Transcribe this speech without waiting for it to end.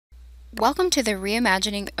Welcome to the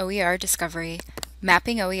Reimagining OER Discovery,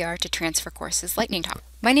 Mapping OER to Transfer Courses Lightning Talk.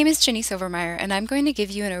 My name is Jenny Silvermeyer, and I'm going to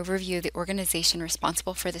give you an overview of the organization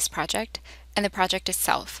responsible for this project and the project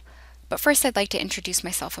itself. But first, I'd like to introduce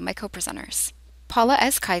myself and my co-presenters. Paula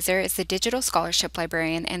S. Kaiser is the Digital Scholarship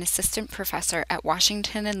Librarian and Assistant Professor at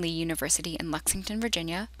Washington and Lee University in Lexington,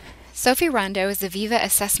 Virginia. Sophie Rondo is the Viva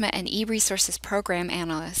Assessment and E-Resources Program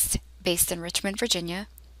Analyst based in Richmond, Virginia.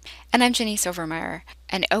 And I'm Jenny Silvermeyer,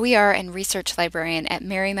 an OER and Research Librarian at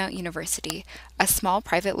Marymount University, a small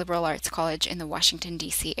private liberal arts college in the Washington,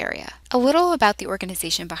 D.C. area. A little about the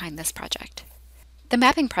organization behind this project. The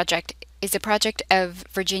Mapping Project is a project of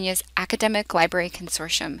Virginia's Academic Library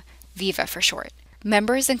Consortium, VIVA for short.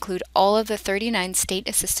 Members include all of the 39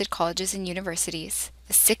 state-assisted colleges and universities,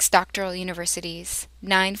 the 6 doctoral universities,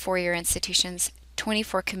 9 four-year institutions,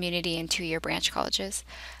 24 community and 2-year branch colleges,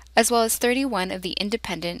 as well as 31 of the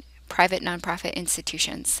independent private nonprofit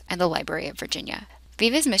institutions and the Library of Virginia.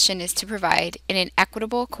 VIVA's mission is to provide, in an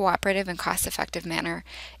equitable, cooperative, and cost-effective manner,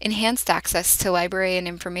 enhanced access to library and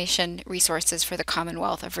information resources for the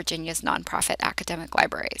Commonwealth of Virginia's nonprofit academic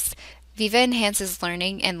libraries. VIVA enhances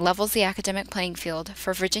learning and levels the academic playing field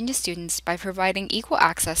for Virginia students by providing equal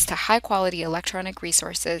access to high-quality electronic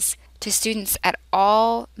resources to students at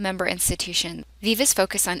all member institutions. VIVA's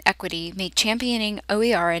focus on equity made championing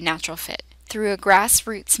OER a natural fit. Through a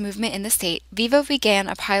grassroots movement in the state, VIVA began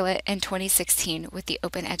a pilot in 2016 with the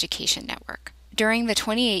Open Education Network. During the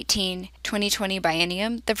 2018-2020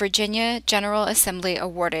 biennium, the Virginia General Assembly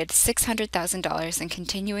awarded $600,000 in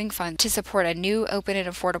continuing funds to support a new open and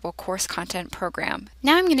affordable course content program.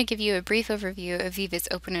 Now I'm going to give you a brief overview of VIVA's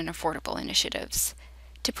open and affordable initiatives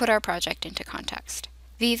to put our project into context.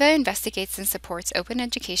 VIVA investigates and supports open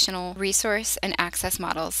educational resource and access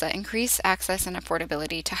models that increase access and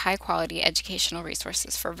affordability to high-quality educational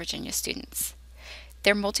resources for Virginia students.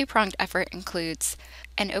 Their multi-pronged effort includes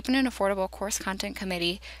an open and affordable course content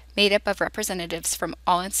committee made up of representatives from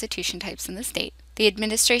all institution types in the state, the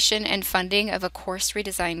administration and funding of a course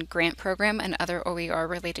redesign grant program and other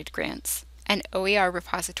OER-related grants, an OER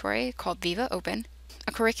repository called Viva Open,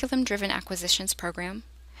 a curriculum-driven acquisitions program,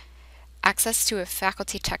 access to a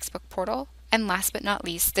faculty textbook portal, and last but not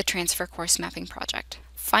least, the Transfer Course Mapping Project.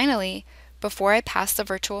 Finally, before I pass the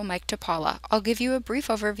virtual mic to Paula, I'll give you a brief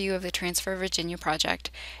overview of the Transfer Virginia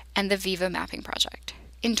Project and the Viva Mapping Project.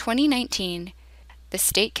 In 2019, the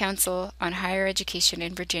State Council on Higher Education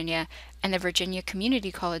in Virginia and the Virginia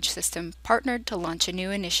Community College System partnered to launch a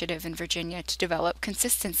new initiative in Virginia to develop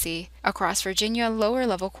consistency across Virginia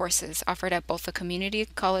lower-level courses offered at both the community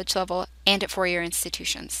college level and at four-year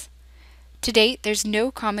institutions. To date, there's no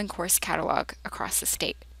common course catalog across the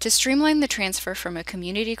state. To streamline the transfer from a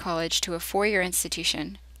community college to a four-year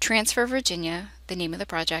institution, Transfer Virginia, the name of the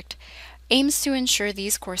project, aims to ensure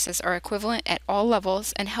these courses are equivalent at all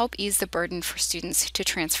levels and help ease the burden for students to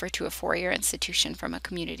transfer to a four-year institution from a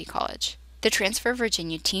community college. The Transfer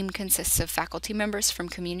Virginia team consists of faculty members from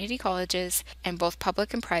community colleges and both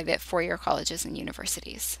public and private four-year colleges and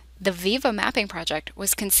universities. The Viva Mapping Project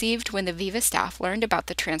was conceived when the Viva staff learned about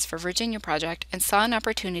the Transfer Virginia project and saw an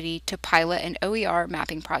opportunity to pilot an OER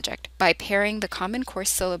mapping project by pairing the common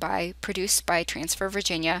course syllabi produced by Transfer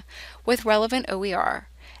Virginia with relevant OER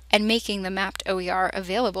and making the mapped OER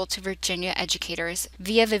available to Virginia educators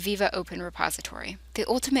via the Viva Open repository. The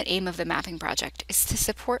ultimate aim of the mapping project is to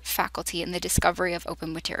support faculty in the discovery of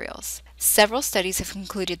open materials. Several studies have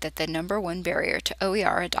concluded that the #1 barrier to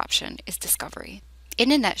OER adoption is discovery. In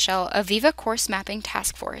a nutshell, a Viva course mapping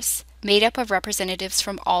task force, made up of representatives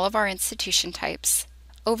from all of our institution types,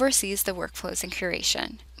 oversees the workflows and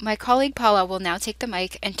curation. My colleague Paula will now take the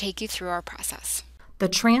mic and take you through our process. The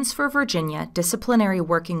Transfer Virginia disciplinary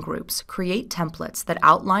working groups create templates that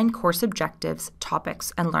outline course objectives,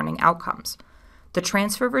 topics, and learning outcomes. The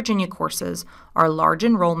Transfer Virginia courses are large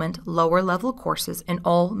enrollment, lower-level courses in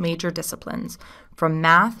all major disciplines, from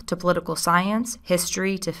math to political science,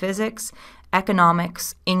 history to physics,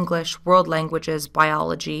 economics, English, world languages,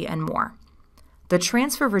 biology, and more. The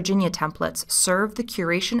Transfer Virginia templates serve the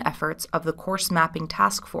curation efforts of the Course Mapping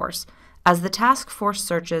Task Force as the task force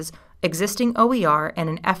searches existing OER in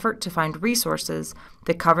an effort to find resources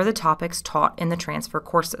that cover the topics taught in the transfer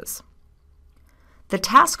courses. The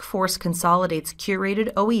task force consolidates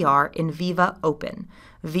curated OER in Viva Open,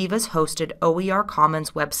 Viva's hosted OER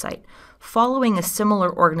Commons website, following a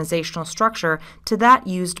similar organizational structure to that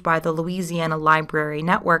used by the Louisiana Library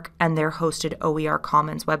Network and their hosted OER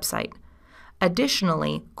Commons website.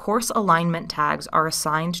 Additionally, course alignment tags are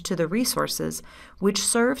assigned to the resources, which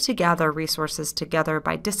serve to gather resources together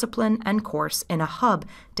by discipline and course in a hub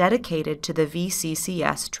dedicated to the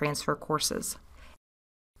VCCS transfer courses.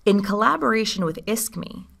 In collaboration with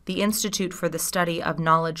ISKME, the Institute for the Study of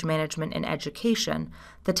Knowledge Management and Education,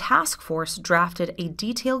 the task force drafted a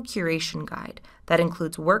detailed curation guide that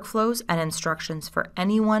includes workflows and instructions for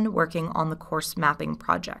anyone working on the course mapping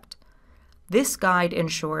project. This guide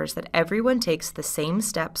ensures that everyone takes the same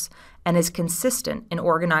steps and is consistent in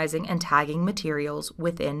organizing and tagging materials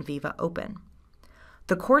within Viva Open.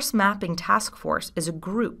 The Course Mapping Task Force is a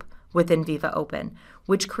group within Viva Open,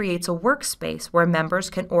 which creates a workspace where members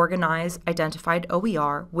can organize identified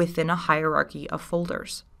OER within a hierarchy of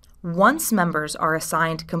folders. Once members are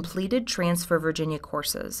assigned completed Transfer Virginia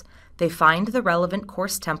courses, they find the relevant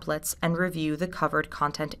course templates and review the covered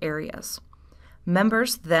content areas.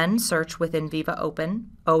 Members then search within Viva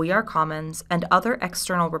Open, OER Commons, and other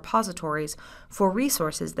external repositories for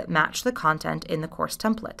resources that match the content in the course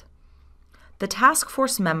template. The task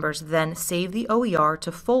force members then save the OER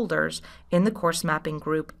to folders in the course mapping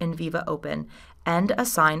group in Viva Open and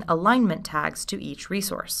assign alignment tags to each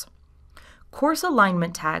resource. Course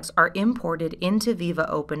alignment tags are imported into Viva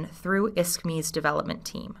Open through ISKME's development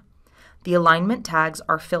team. The alignment tags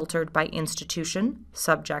are filtered by institution,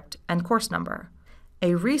 subject, and course number.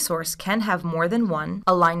 A resource can have more than one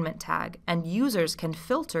alignment tag, and users can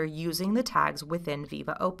filter using the tags within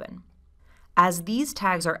Viva Open. As these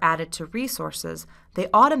tags are added to resources, they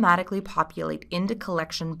automatically populate into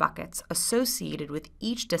collection buckets associated with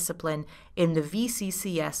each discipline in the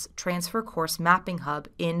VCCS Transfer Course Mapping Hub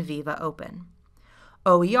in Viva Open.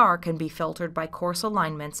 OER can be filtered by course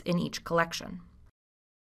alignments in each collection.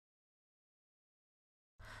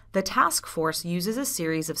 The task force uses a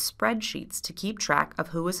series of spreadsheets to keep track of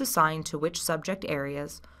who is assigned to which subject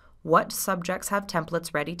areas, what subjects have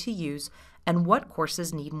templates ready to use, and what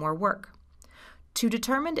courses need more work. To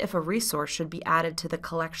determine if a resource should be added to the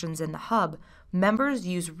collections in the hub, members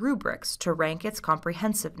use rubrics to rank its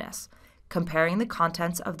comprehensiveness, comparing the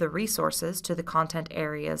contents of the resources to the content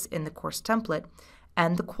areas in the course template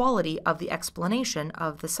and the quality of the explanation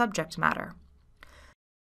of the subject matter.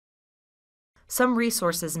 Some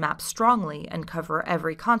resources map strongly and cover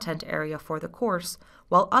every content area for the course,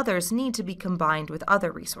 while others need to be combined with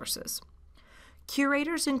other resources.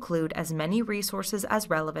 Curators include as many resources as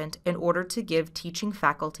relevant in order to give teaching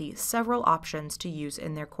faculty several options to use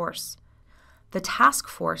in their course. The task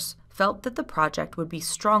force felt that the project would be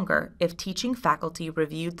stronger if teaching faculty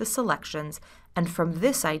reviewed the selections, and from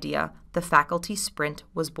this idea, the faculty sprint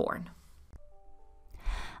was born.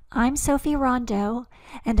 I'm Sophie Rondeau,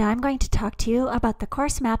 and I'm going to talk to you about the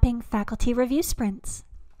course mapping faculty review sprints.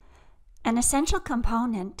 An essential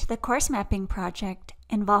component to the course mapping project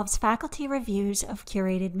involves faculty reviews of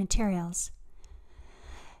curated materials.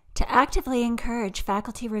 To actively encourage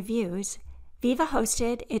faculty reviews, Viva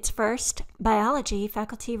hosted its first biology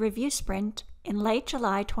faculty review sprint in late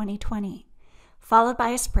July 2020, followed by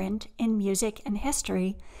a sprint in music and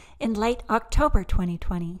history in late October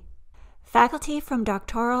 2020. Faculty from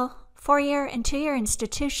doctoral, 4-year, and 2-year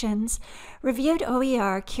institutions reviewed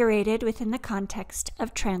OER curated within the context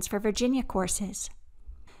of Transfer Virginia courses.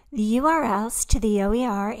 The URLs to the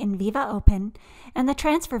OER in Viva Open and the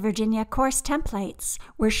Transfer Virginia course templates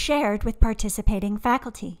were shared with participating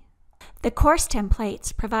faculty. The course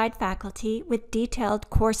templates provide faculty with detailed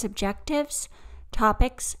course objectives,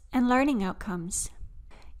 topics, and learning outcomes.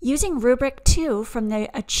 Using Rubric 2 from the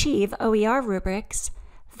Achieve OER rubrics,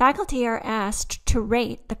 faculty are asked to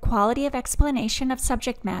rate the quality of explanation of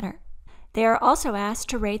subject matter. They are also asked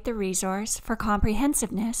to rate the resource for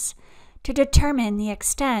comprehensiveness to determine the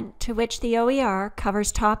extent to which the OER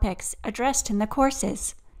covers topics addressed in the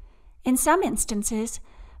courses. In some instances,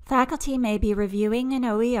 faculty may be reviewing an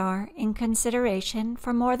OER in consideration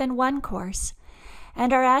for more than one course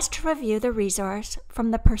and are asked to review the resource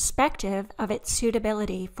from the perspective of its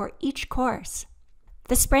suitability for each course.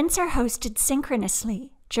 The sprints are hosted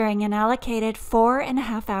synchronously during an allocated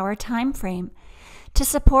 4.5-hour time frame to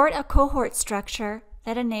support a cohort structure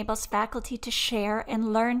that enables faculty to share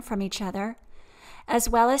and learn from each other, as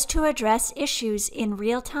well as to address issues in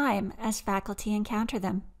real time as faculty encounter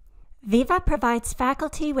them. Viva provides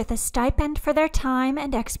faculty with a stipend for their time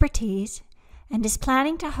and expertise and is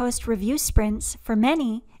planning to host review sprints for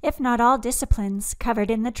many, if not all, disciplines covered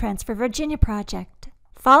in the Transfer Virginia project.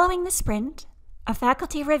 Following the sprint, a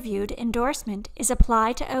faculty-reviewed endorsement is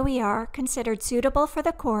applied to OER considered suitable for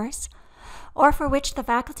the course or for which the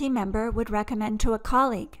faculty member would recommend to a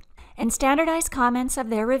colleague, and standardized comments of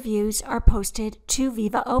their reviews are posted to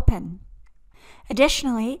Viva Open.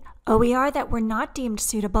 Additionally, OER that were not deemed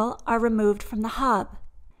suitable are removed from the hub.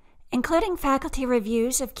 Including faculty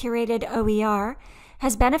reviews of curated OER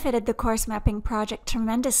has benefited the course mapping project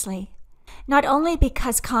tremendously. not only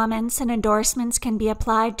because comments and endorsements can be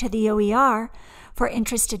applied to the OER for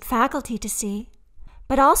interested faculty to see,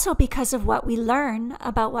 but also because of what we learn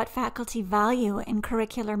about what faculty value in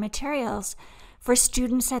curricular materials for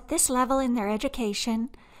students at this level in their education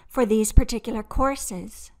for these particular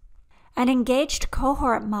courses. An engaged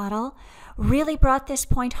cohort model really brought this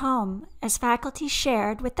point home as faculty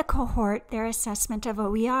shared with the cohort their assessment of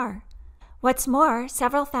OER. What's more,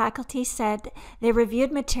 several faculty said they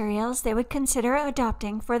reviewed materials they would consider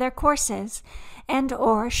adopting for their courses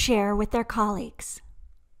and/or share with their colleagues.